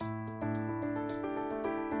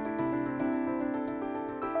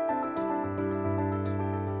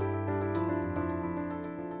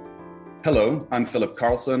Hello, I'm Philip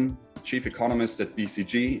Carlson, Chief Economist at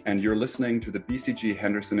BCG, and you're listening to the BCG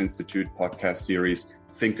Henderson Institute podcast series,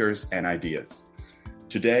 Thinkers and Ideas.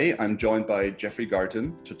 Today, I'm joined by Jeffrey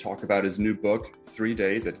Garten to talk about his new book, 3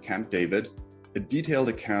 Days at Camp David, a detailed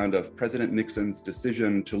account of President Nixon's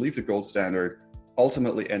decision to leave the gold standard,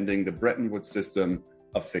 ultimately ending the Bretton Woods system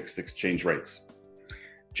of fixed exchange rates.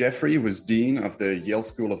 Jeffrey was Dean of the Yale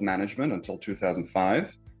School of Management until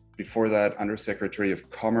 2005. Before that, Undersecretary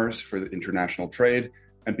of Commerce for International Trade.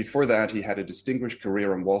 And before that, he had a distinguished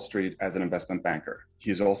career on Wall Street as an investment banker.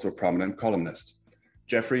 He is also a prominent columnist.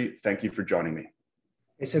 Jeffrey, thank you for joining me.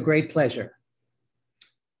 It's a great pleasure.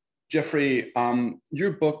 Jeffrey,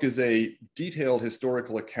 your book is a detailed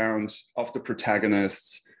historical account of the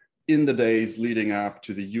protagonists in the days leading up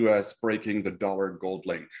to the US breaking the dollar-gold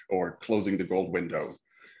link or closing the gold window.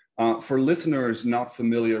 For listeners not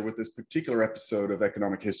familiar with this particular episode of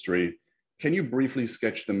economic history, can you briefly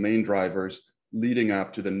sketch the main drivers leading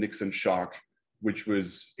up to the Nixon shock, which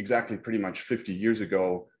was exactly pretty much 50 years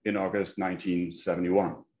ago in August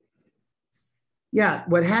 1971? Yeah,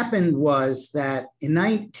 what happened was that in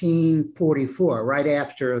 1944, right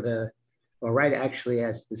as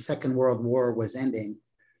the Second World War was ending,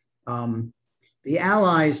 the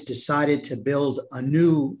Allies decided to build a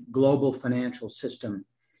new global financial system.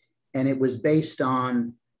 And it was based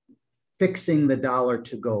on fixing the dollar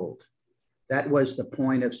to gold. That was the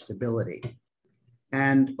point of stability.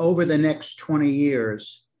 And over the next 20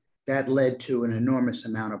 years, that led to an enormous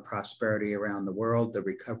amount of prosperity around the world, the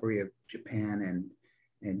recovery of Japan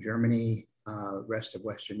and Germany, rest of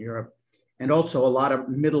Western Europe, and also a lot of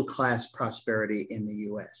middle-class prosperity in the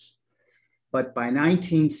US. But by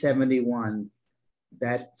 1971,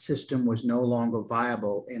 that system was no longer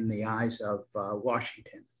viable in the eyes of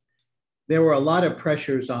Washington. There were a lot of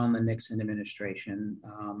pressures on the Nixon administration,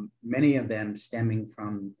 many of them stemming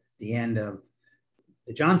from the end of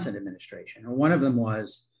the Johnson administration. And one of them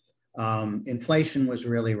was inflation was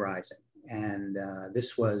really rising, and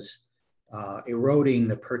this was eroding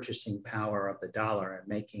the purchasing power of the dollar and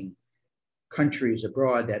making countries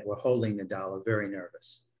abroad that were holding the dollar very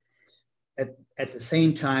nervous. At the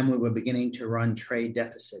same time, we were beginning to run trade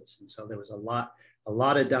deficits, and so there was a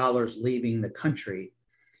lot of dollars leaving the country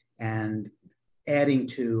and adding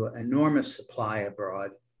to enormous supply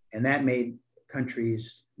abroad, and that made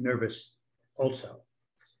countries nervous also.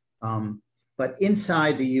 But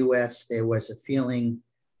inside the US, there was a feeling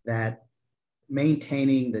that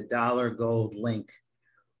maintaining the dollar-gold link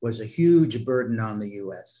was a huge burden on the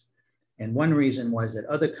US. And one reason was that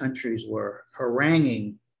other countries were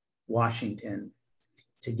haranguing Washington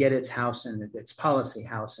to get its policy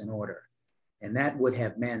house in order. And that would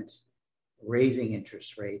have meant raising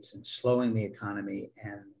interest rates and slowing the economy,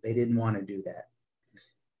 and they didn't want to do that.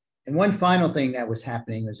 And one final thing that was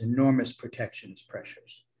happening was enormous protectionist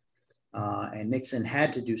pressures. And Nixon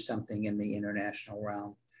had to do something in the international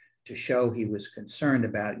realm to show he was concerned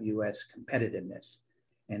about US competitiveness.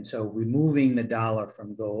 And so removing the dollar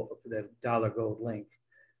from the dollar-gold link,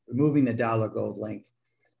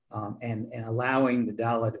 and allowing the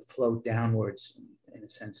dollar to float downwards, in a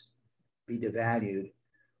sense, be devalued,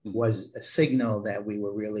 was a signal that we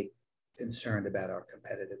were really concerned about our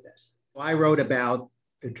competitiveness. I wrote about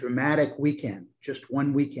the dramatic weekend, just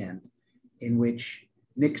one weekend, in which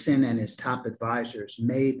Nixon and his top advisors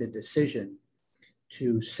made the decision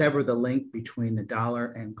to sever the link between the dollar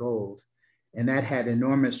and gold. And that had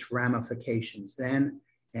enormous ramifications then,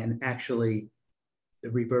 and actually the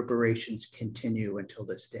reverberations continue until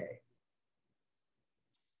this day.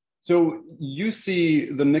 So you see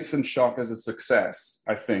the Nixon shock as a success,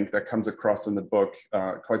 I think, that comes across in the book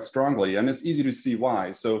quite strongly, and it's easy to see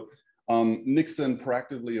why. So Nixon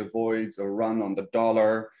proactively avoids a run on the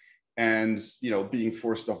dollar, and being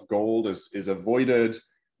forced off gold is avoided.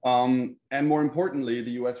 And more importantly,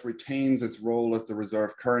 the US retains its role as the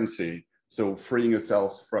reserve currency, so freeing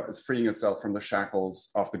itself from the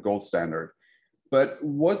shackles of the gold standard. But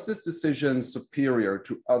was this decision superior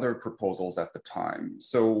to other proposals at the time?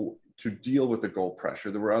 So to deal with the gold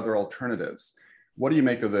pressure, there were other alternatives. What do you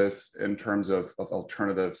make of this in terms of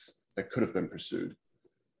alternatives that could have been pursued?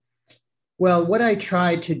 Well, what I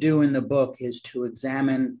tried to do in the book is to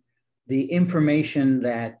examine the information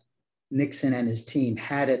that Nixon and his team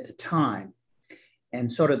had at the time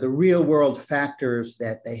and sort of the real world factors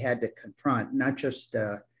that they had to confront, not just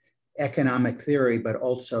economic theory, but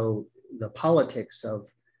also the politics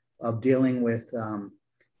of dealing with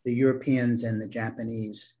the Europeans and the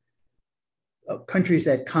Japanese, countries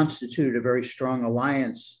that constituted a very strong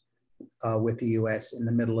alliance with the US in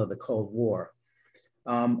the middle of the Cold War.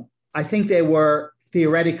 I think there were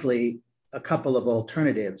theoretically a couple of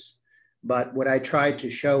alternatives, But what I tried to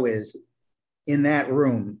show is in that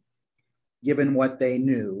room, given what they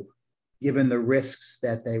knew, given the risks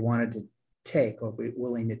that they wanted to take or be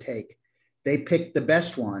willing to take, they picked the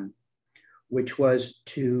best one, which was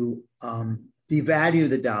to devalue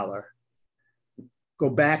the dollar, go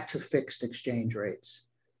back to fixed exchange rates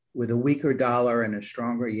with a weaker dollar and a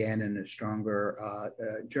stronger yen and a stronger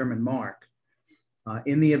German mark.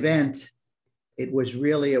 In the event, it was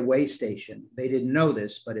really a way station. They didn't know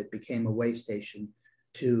this, but it became a way station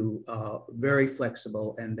to very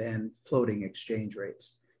flexible and then floating exchange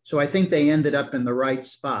rates. So I think they ended up in the right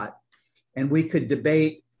spot. And we could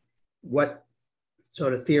debate what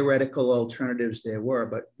sort of theoretical alternatives there were,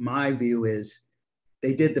 but my view is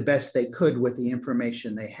they did the best they could with the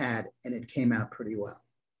information they had, and it came out pretty well.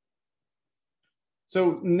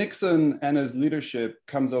 So Nixon and his leadership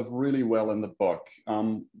comes off really well in the book.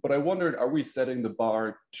 But I wondered, are we setting the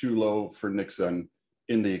bar too low for Nixon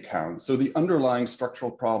in the account? So the underlying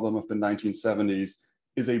structural problem of the 1970s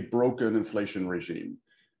is a broken inflation regime.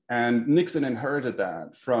 And Nixon inherited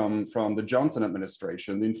that from the Johnson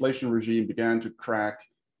administration. The inflation regime began to crack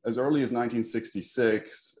as early as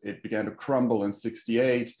 1966. It began to crumble in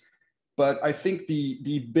 68. But I think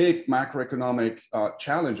the big macroeconomic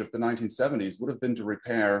challenge of the 1970s would have been to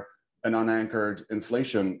repair an unanchored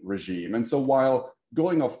inflation regime. And so while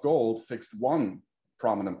going off gold fixed one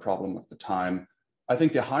prominent problem at the time, I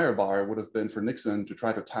think the higher bar would have been for Nixon to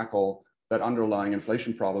try to tackle that underlying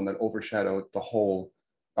inflation problem that overshadowed the whole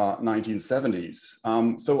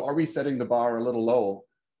 1970s. So are we setting the bar a little low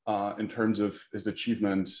in terms of his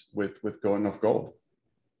achievement with going off gold?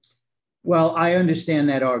 Well, I understand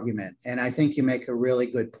that argument. And I think you make a really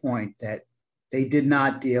good point that they did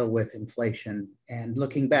not deal with inflation. And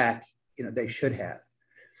looking back, they should have.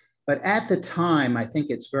 But at the time, I think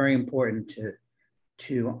it's very important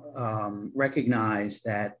to recognize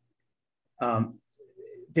that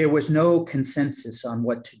there was no consensus on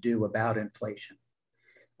what to do about inflation.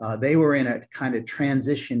 They were in a kind of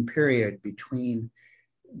transition period between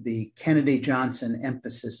the Kennedy-Johnson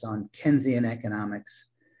emphasis on Keynesian economics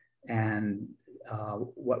and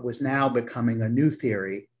what was now becoming a new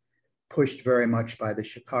theory, pushed very much by the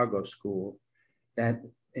Chicago School, that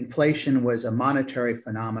inflation was a monetary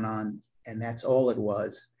phenomenon and that's all it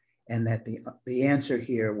was, and that the answer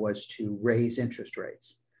here was to raise interest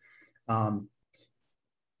rates.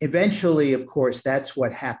 Eventually, of course, that's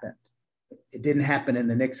what happened. It didn't happen in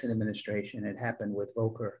the Nixon administration. It happened with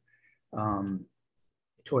Volcker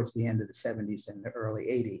towards the end of the 70s and the early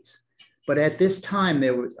 80s. But at this time,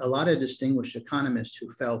 there was a lot of distinguished economists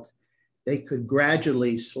who felt they could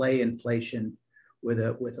gradually slay inflation with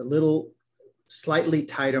a little slightly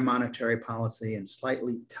tighter monetary policy and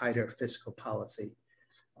slightly tighter fiscal policy,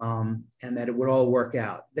 and that it would all work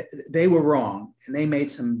out. They were wrong, and they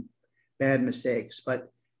made some bad mistakes.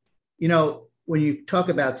 But, when you talk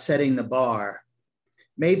about setting the bar,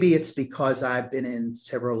 maybe it's because I've been in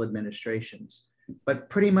several administrations, but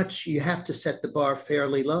pretty much you have to set the bar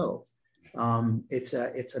fairly low. It's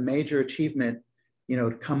a major achievement,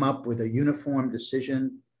 to come up with a uniform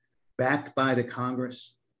decision backed by the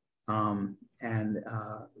Congress.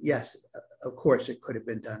 Yes, of course, it could have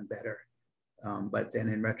been done better. But then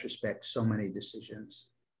in retrospect, so many decisions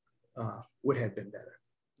would have been better.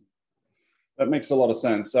 That makes a lot of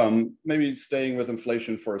sense. Maybe staying with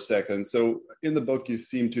inflation for a second. So in the book, you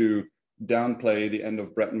seem to downplay the end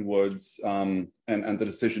of Bretton Woods and the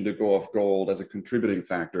decision to go off gold as a contributing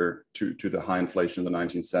factor to the high inflation in the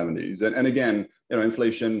 1970s. And again, the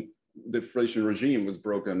inflation regime was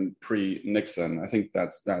broken pre-Nixon. I think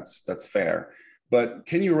that's fair. But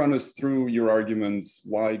can you run us through your arguments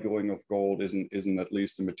why going off gold isn't at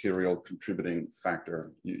least a material contributing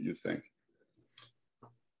factor, you think?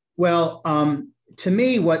 Well, to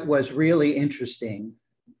me, what was really interesting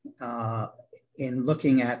in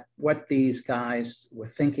looking at what these guys were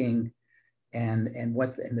thinking and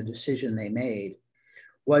the decision they made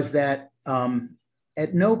was that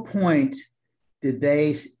at no point did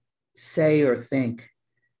they say or think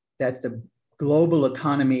that the global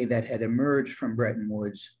economy that had emerged from Bretton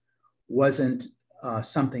Woods wasn't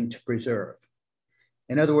something to preserve.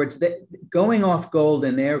 In other words, going off gold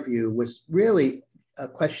in their view was really a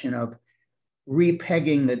question of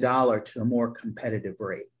repegging the dollar to a more competitive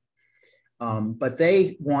rate. But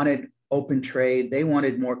they wanted open trade. They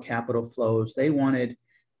wanted more capital flows. They wanted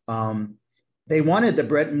the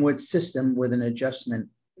Bretton Woods system with an adjustment,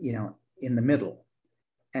 in the middle.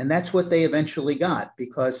 And that's what they eventually got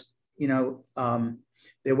because,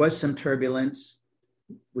 there was some turbulence.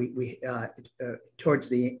 We towards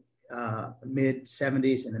the mid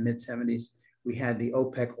 70s, we had the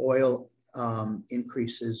OPEC oil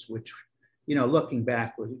increases, which looking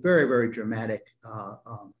back, was very, very dramatic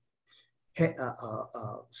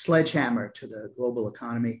sledgehammer to the global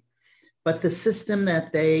economy. But the system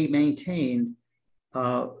that they maintained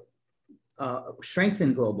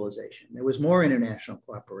strengthened globalization. There was more international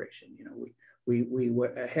cooperation. We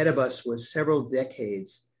were ahead of us was several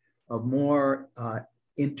decades of more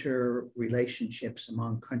interrelationships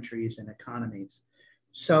among countries and economies.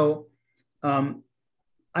 So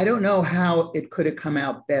I don't know how it could have come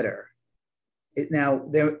out better. Now,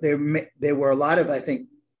 there were a lot of, I think,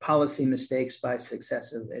 policy mistakes by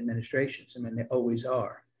successive administrations. I mean, there always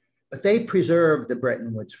are. But they preserved the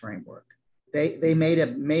Bretton Woods framework. They made a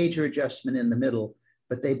major adjustment in the middle,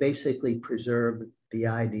 but they basically preserved the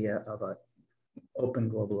idea of an open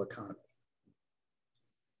global economy.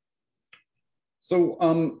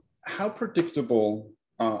 So how predictable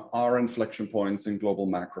are inflection points in global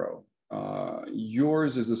macro?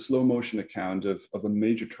 Yours is a slow motion account of a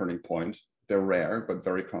major turning point. They're rare, but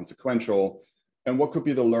very consequential. And what could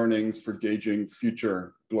be the learnings for gauging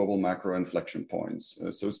future global macro inflection points?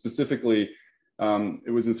 So specifically,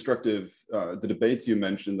 it was instructive, the debates you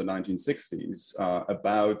mentioned in the 1960s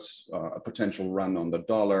about a potential run on the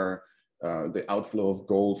dollar, the outflow of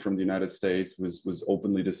gold from the United States was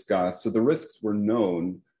openly discussed. So the risks were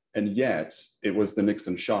known, and yet it was the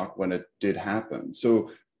Nixon shock when it did happen. So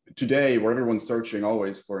today, where everyone's searching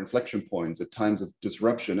always for inflection points at times of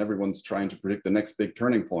disruption, everyone's trying to predict the next big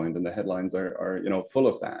turning point, and the headlines are full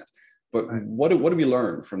of that. But right. What do we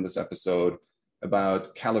learn from this episode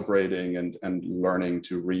about calibrating and learning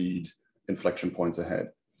to read inflection points ahead?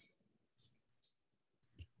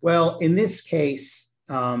 Well, in this case,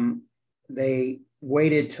 they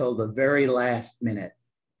waited till the very last minute.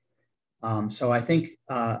 So I think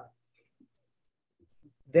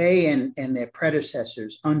they and their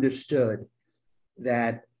predecessors understood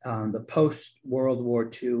that the post-World War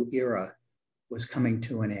II era was coming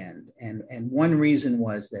to an end. And one reason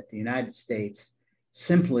was that the United States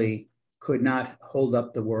simply could not hold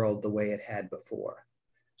up the world the way it had before.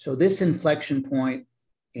 So this inflection point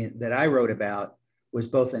that I wrote about was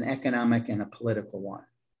both an economic and a political one.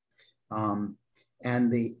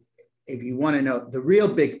 If you want to know, the real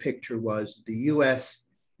big picture was the US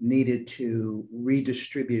needed to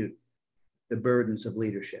redistribute the burdens of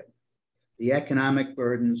leadership. The economic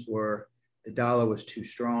burdens were the dollar was too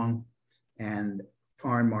strong and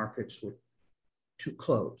foreign markets were too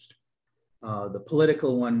closed. The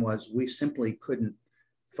political one was we simply couldn't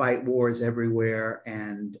fight wars everywhere,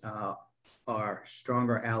 and our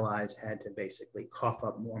stronger allies had to basically cough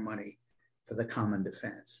up more money for the common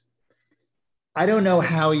defense. I don't know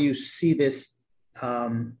how you see this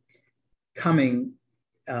coming.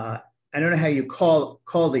 I don't know how you call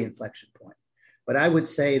the inflection point, but I would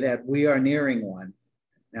say that we are nearing one.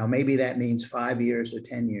 Now, maybe that means 5 years or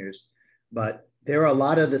 10 years, but there are a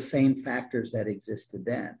lot of the same factors that existed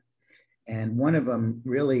then. And one of them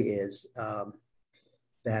really is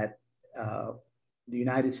that the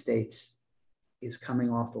United States is coming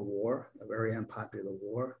off a war, a very unpopular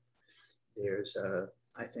war. There's,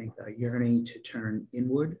 I think, a yearning to turn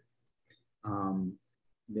inward.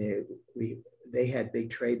 They had big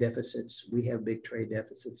trade deficits. We have big trade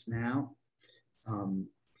deficits now.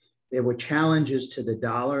 There were challenges to the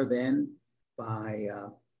dollar then by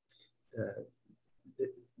the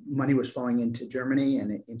money was flowing into Germany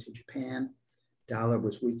and into Japan. Dollar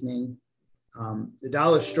was weakening. The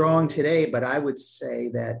dollar is strong today, but I would say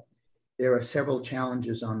that there are several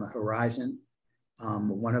challenges on the horizon.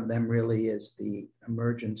 One of them really is the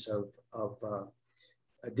emergence of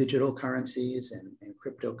digital currencies and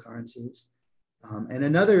cryptocurrencies. And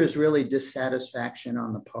another is really dissatisfaction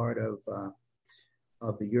on the part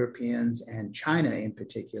of the Europeans and China in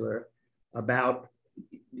particular about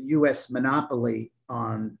the US monopoly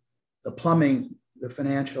on the plumbing, the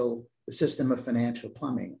system of financial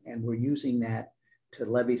plumbing. And we're using that to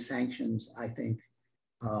levy sanctions, I think,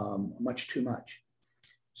 much too much.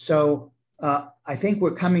 So I think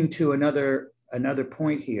we're coming to another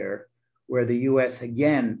point here where the US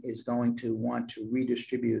again is going to want to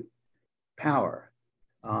redistribute power,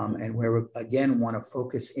 and where we again want to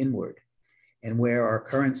focus inward, and where our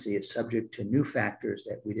currency is subject to new factors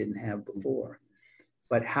that we didn't have before.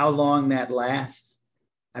 But how long that lasts,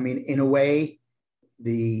 I mean, in a way,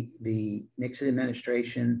 the Nixon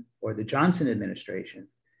administration or the Johnson administration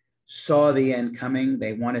saw the end coming.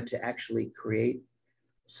 They wanted to actually create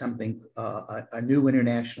something, a new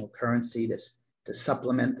international currency to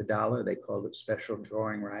supplement the dollar. They called it special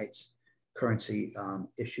drawing rights currency,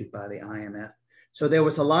 issued by the IMF. So there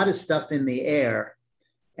was a lot of stuff in the air,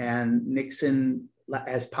 and Nixon,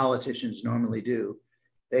 as politicians normally do,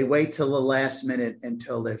 they wait till the last minute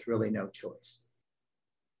until there's really no choice.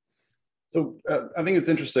 So I think it's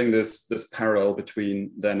interesting, this parallel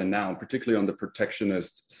between then and now, particularly on the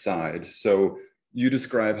protectionist side. So you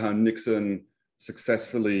describe how Nixon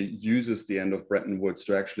successfully uses the end of Bretton Woods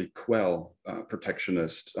to actually quell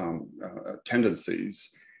protectionist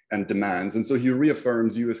tendencies and demands. And so he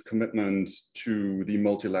reaffirms US commitment to the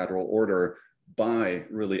multilateral order by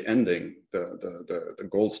really ending the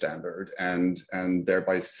gold standard and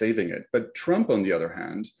thereby saving it. But Trump, on the other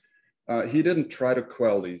hand, he didn't try to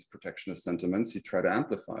quell these protectionist sentiments, he tried to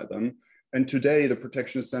amplify them. And today the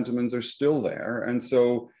protectionist sentiments are still there. And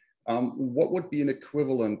so what would be an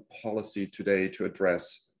equivalent policy today to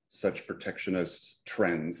address such protectionist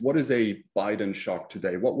trends? What is a Biden shock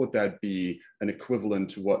today? What would that be an equivalent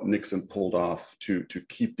to what Nixon pulled off to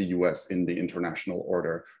keep the US in the international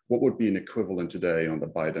order? What would be an equivalent today on the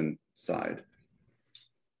Biden side?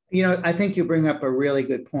 You know, I think you bring up a really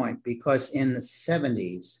good point, because in the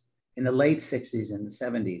 70s, in the late 60s and the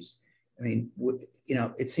 70s, I mean, you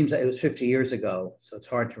know, it seems like it was 50 years ago, so it's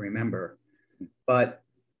hard to remember. But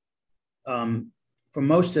for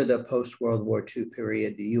most of the post-World War II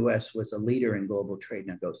period, the US was a leader in global trade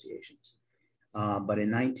negotiations. But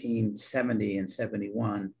in 1970 and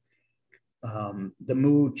 71, the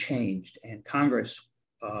mood changed, and Congress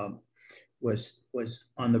was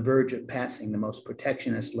on the verge of passing the most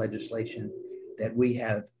protectionist legislation that we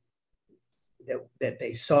have, that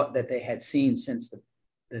they had seen since the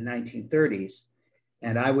 1930s.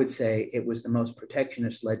 And I would say it was the most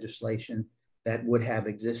protectionist legislation that would have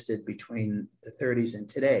existed between the 30s and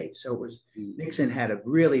today. So it was, Nixon had a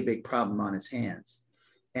really big problem on his hands.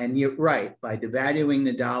 And you're right, by devaluing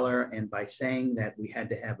the dollar and by saying that we had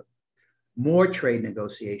to have more trade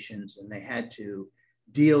negotiations and they had to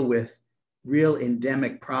deal with real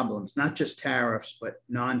endemic problems, not just tariffs, but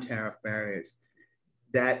non-tariff barriers,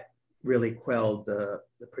 that really quelled the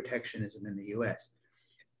protectionism in the US.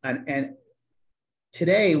 And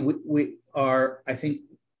today we are, I think,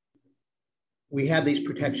 we have these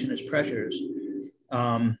protectionist pressures,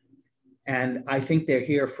 and I think they're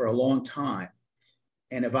here for a long time.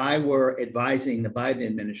 And if I were advising the Biden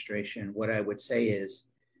administration, what I would say is,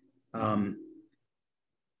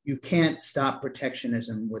 you can't stop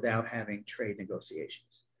protectionism without having trade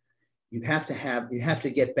negotiations. You have to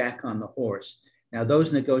get back on the horse. Now,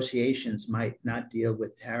 those negotiations might not deal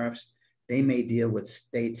with tariffs. They may deal with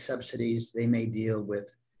state subsidies. They may deal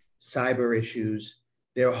with cyber issues.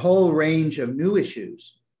 There are a whole range of new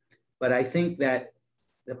issues. But I think that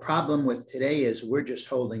the problem with today is we're just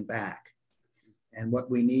holding back. And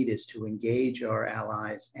what we need is to engage our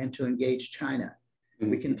allies and to engage China.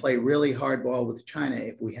 We can play really hardball with China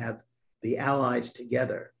if we have the allies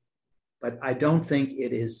together. But I don't think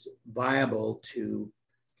it is viable to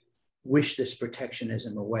wish this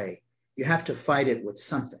protectionism away. You have to fight it with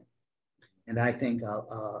something. And I think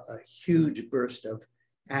a huge burst of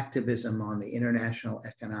activism on the international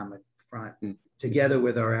economic front, together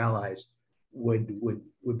with our allies, would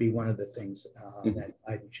be one of the things that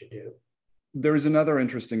Biden should do. There is another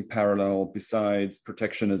interesting parallel besides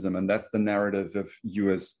protectionism, and that's the narrative of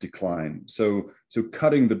US decline. So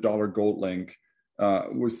cutting the dollar gold link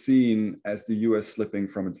was seen as the US slipping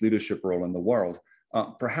from its leadership role in the world.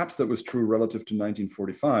 Perhaps that was true relative to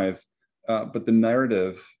 1945, but the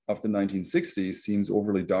narrative of the 1960s seems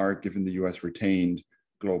overly dark given the US retained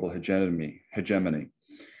global hegemony.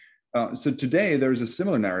 So today, there's a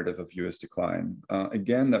similar narrative of US decline.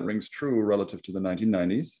 Again, that rings true relative to the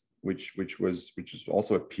 1990s, which is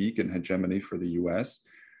also a peak in hegemony for the US.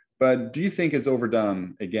 But do you think it's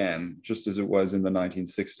overdone again, just as it was in the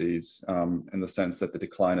 1960s, in the sense that the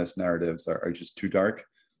declinist narratives are just too dark?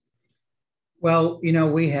 Well, you know,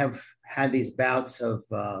 we have had these bouts of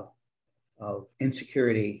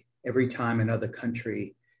insecurity every time another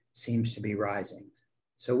country seems to be rising.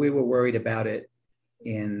 So we were worried about it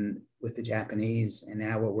with the Japanese, and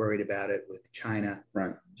now we're worried about it with China.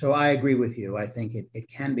 Right. So I agree with you. I think it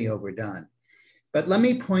can be overdone. But let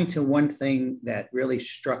me point to one thing that really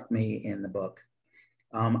struck me in the book.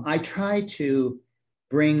 I tried to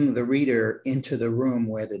bring the reader into the room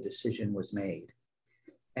where the decision was made.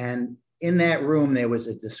 And in that room, there was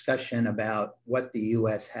a discussion about what the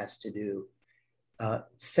US has to do.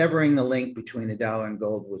 Severing the link between the dollar and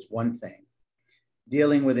gold was one thing.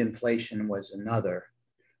 Dealing with inflation was another.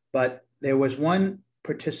 But there was one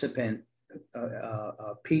participant,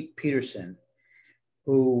 Pete Peterson,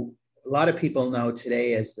 who a lot of people know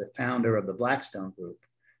today as the founder of the Blackstone Group.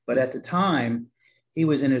 But at the time, he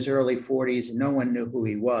was in his early 40s and no one knew who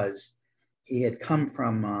he was. He had come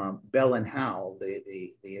from Bell and Howell,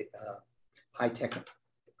 the high-tech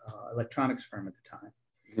electronics firm at the time.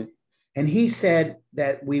 And he said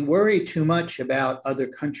that we worry too much about other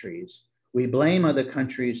countries. We blame other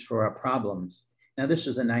countries for our problems. Now, this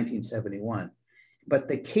was in 1971. But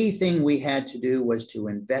the key thing we had to do was to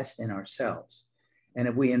invest in ourselves. And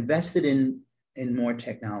if we invested in more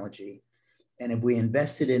technology, and if we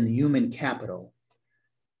invested in human capital,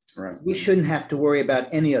 right, we shouldn't have to worry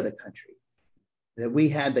about any other country. That we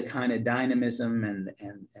had the kind of dynamism and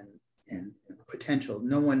potential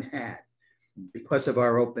no one had because of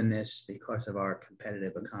our openness, because of our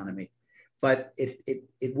competitive economy. But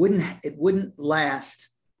it wouldn't last,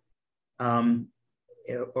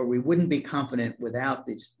 or we wouldn't be confident without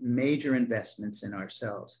these major investments in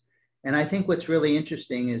ourselves. And I think what's really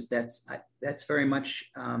interesting is that's very much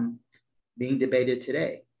being debated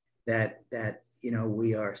today. That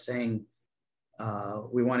we are saying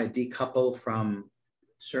we want to decouple from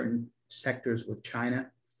certain sectors with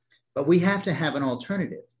China, but we have to have an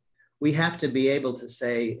alternative. We have to be able to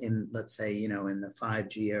say, let's say, in the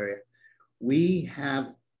 5G area, we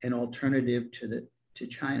have an alternative to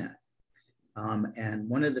China. And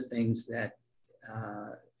one of the things that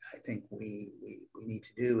I think we need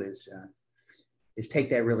to do is take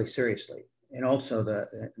that really seriously, and also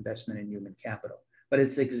the investment in human capital. But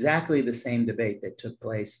it's exactly the same debate that took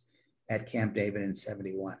place at Camp David in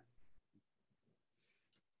 71.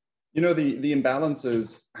 The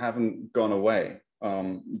imbalances haven't gone away.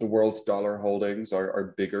 The world's dollar holdings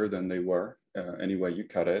are bigger than they were, any way you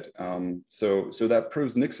cut it. So that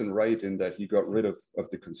proves Nixon right in that he got rid of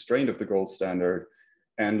the constraint of the gold standard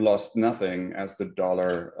and lost nothing as the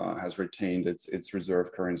dollar has retained its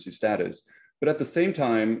reserve currency status. But at the same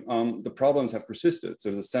time, the problems have persisted.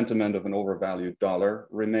 So the sentiment of an overvalued dollar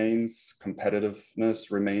remains,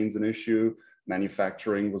 competitiveness remains an issue,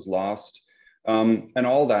 manufacturing was lost. And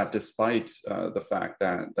all that despite the fact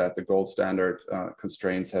that the gold standard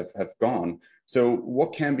constraints have gone. So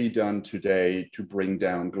what can be done today to bring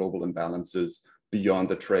down global imbalances beyond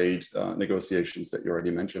the trade negotiations that you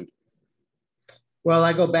already mentioned? Well,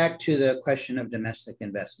 I go back to the question of domestic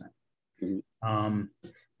investment. Mm-hmm.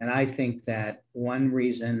 And I think that one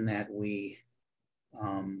reason that we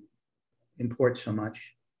import so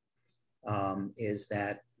much is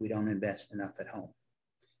that we don't invest enough at home.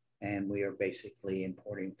 And we are basically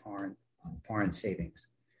importing foreign savings.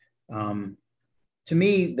 To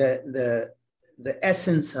me, the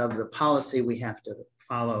essence of the policy we have to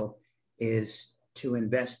follow is to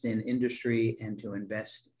invest in industry and to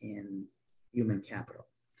invest in human capital.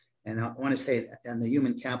 And I want to say that on the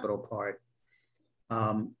human capital part,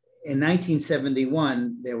 in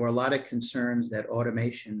 1971, there were a lot of concerns that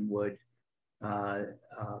automation would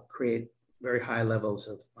create very high levels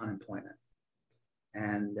of unemployment.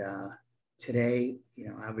 And today,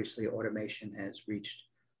 obviously automation has reached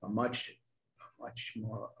a much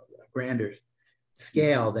more grander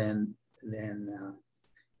scale than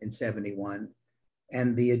in 71.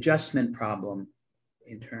 And the adjustment problem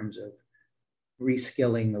in terms of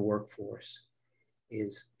reskilling the workforce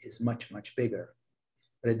is much bigger.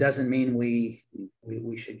 But it doesn't mean we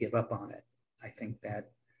should give up on it. I think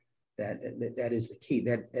that is the key.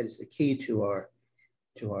 That is the key to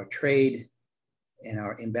our trade and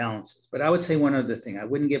our imbalances. But I would say one other thing. I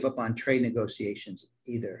wouldn't give up on trade negotiations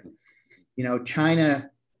either.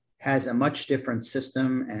 China has a much different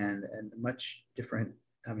system and a much different,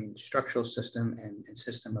 structural system and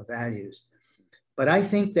system of values. But I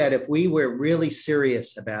think that if we were really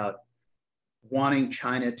serious about wanting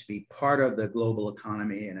China to be part of the global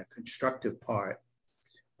economy and a constructive part,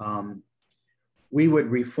 we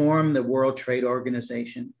would reform the World Trade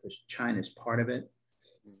Organization, because China is part of it.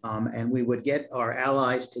 And we would get our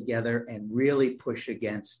allies together and really push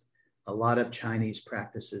against a lot of Chinese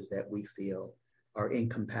practices that we feel are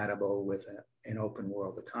incompatible with an open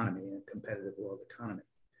world economy and a competitive world economy.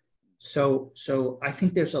 So I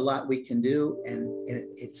think there's a lot we can do, and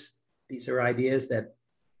these are ideas that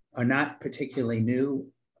are not particularly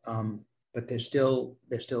new, but they're still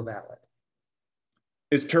valid.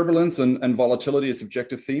 Is turbulence and volatility a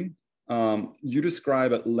subjective theme? You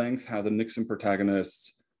describe at length how the Nixon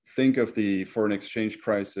protagonists think of the foreign exchange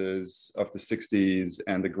crisis of the 60s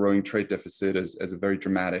and the growing trade deficit as a very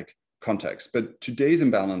dramatic context. But today's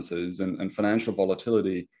imbalances and financial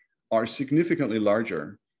volatility are significantly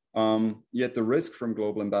larger, yet the risk from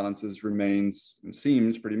global imbalances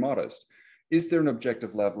seems pretty modest. Is there an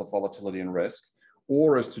objective level of volatility and risk,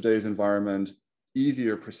 or is today's environment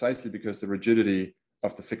easier precisely because the rigidity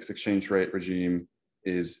of the fixed exchange rate regime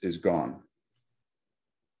is gone?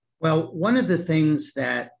 Well, one of the things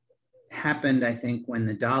that happened, I think, when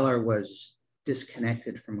the dollar was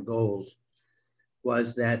disconnected from gold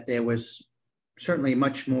was that there was certainly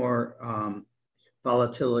much more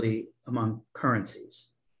volatility among currencies,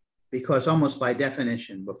 because almost by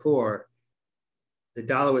definition, before, the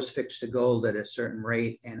dollar was fixed to gold at a certain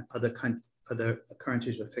rate and other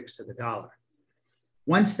currencies were fixed to the dollar.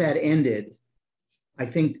 Once that ended, I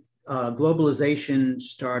think globalization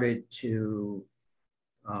started to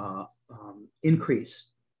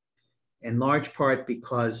increase, in large part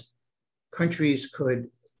because countries could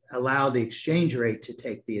allow the exchange rate to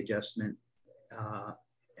take the adjustment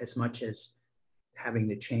as much as having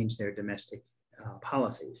to change their domestic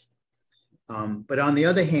policies. But on the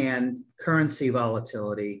other hand, currency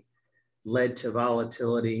volatility led to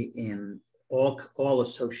volatility in all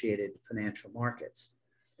associated financial markets.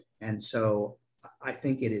 And so I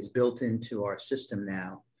think it is built into our system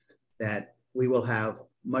now that we will have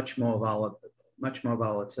much more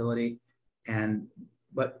volatility,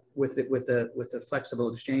 but with the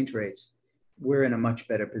flexible exchange rates, we're in a much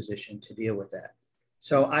better position to deal with that.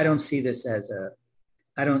 So I don't see this as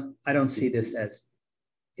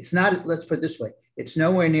it's not, let's put it this way, it's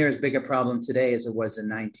nowhere near as big a problem today as it was in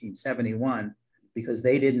 1971, because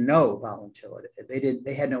they didn't know volatility.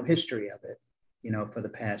 They had no history of it, for the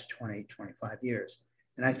past 20, 25 years.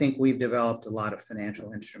 And I think we've developed a lot of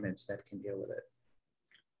financial instruments that can deal with it.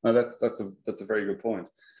 That's a very good point.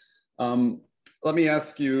 Let me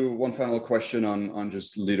ask you one final question on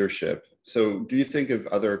just leadership. So do you think if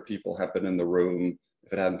other people had been in the room,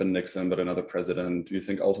 if it hadn't been Nixon, but another president, do you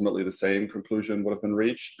think ultimately the same conclusion would have been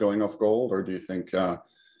reached going off gold? Or do you think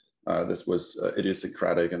this was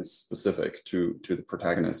idiosyncratic and specific to the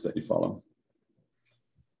protagonists that you follow?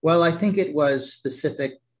 Well, I think it was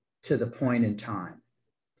specific to the point in time.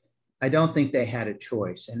 I don't think they had a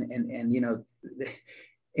choice. And in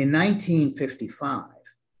 1955,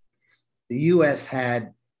 the US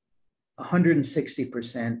had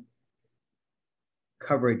 160%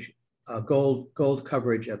 coverage, gold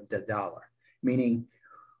coverage of the dollar, meaning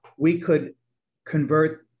we could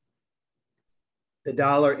convert the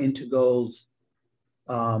dollar into gold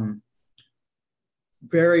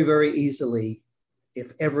very, very easily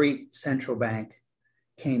if every central bank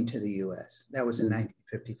came to the US. That was in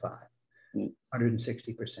 1955,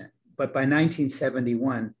 160%. But by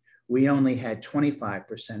 1971, we only had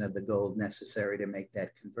 25% of the gold necessary to make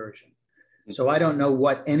that conversion. So I don't know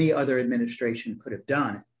what any other administration could have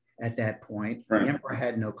done at that point. Right. The emperor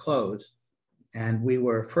had no clothes, and we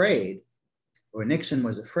were afraid, or Nixon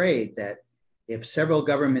was afraid, that if several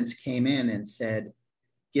governments came in and said,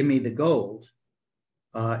 give me the gold,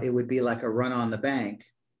 it would be like a run on the bank,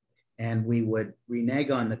 and we would renege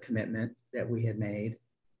on the commitment that we had made.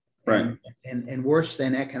 Right. And worse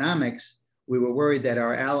than economics, we were worried that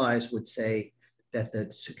our allies would say that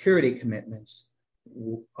the security commitments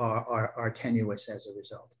are tenuous as a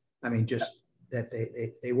result. I mean, just that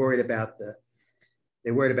they worried about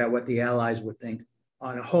what the allies would think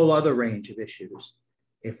on a whole other range of issues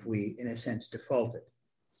if we, in a sense, defaulted.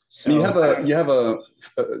 So you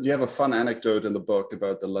have a fun anecdote in the book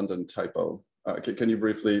about the London typo. Can you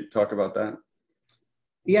briefly talk about that?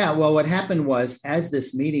 Yeah, well, what happened was, as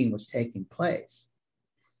this meeting was taking place,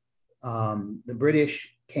 the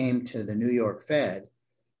British came to the New York Fed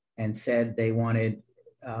and said they wanted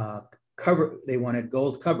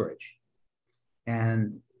gold coverage,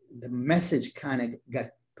 and the message kind of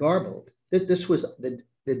got garbled. This was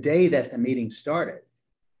the day that the meeting started,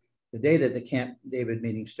 the day that the Camp David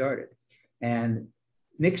meeting started, and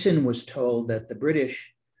Nixon was told that the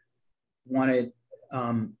British wanted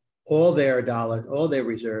all their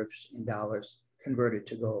reserves in dollars converted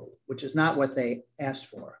to gold, which is not what they asked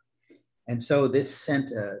for. And so this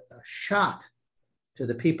sent a shock to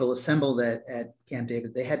the people assembled at Camp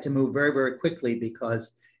David. They had to move very, very quickly,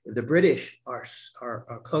 because if the British, our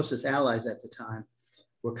closest allies at the time,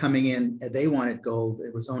 were coming in and they wanted gold,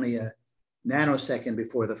 it was only a nanosecond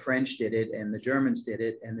before the French did it, and the Germans did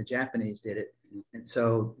it, and the Japanese did it. And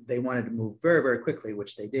so they wanted to move very, very quickly,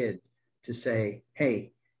 which they did, to say,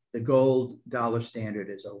 hey, the gold dollar standard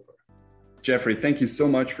is over. Jeffrey, thank you so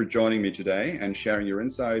much for joining me today and sharing your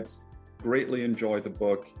insights. Greatly enjoyed the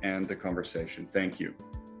book and the conversation. Thank you.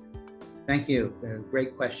 Thank you. They're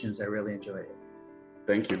great questions. I really enjoyed it.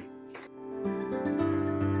 Thank you.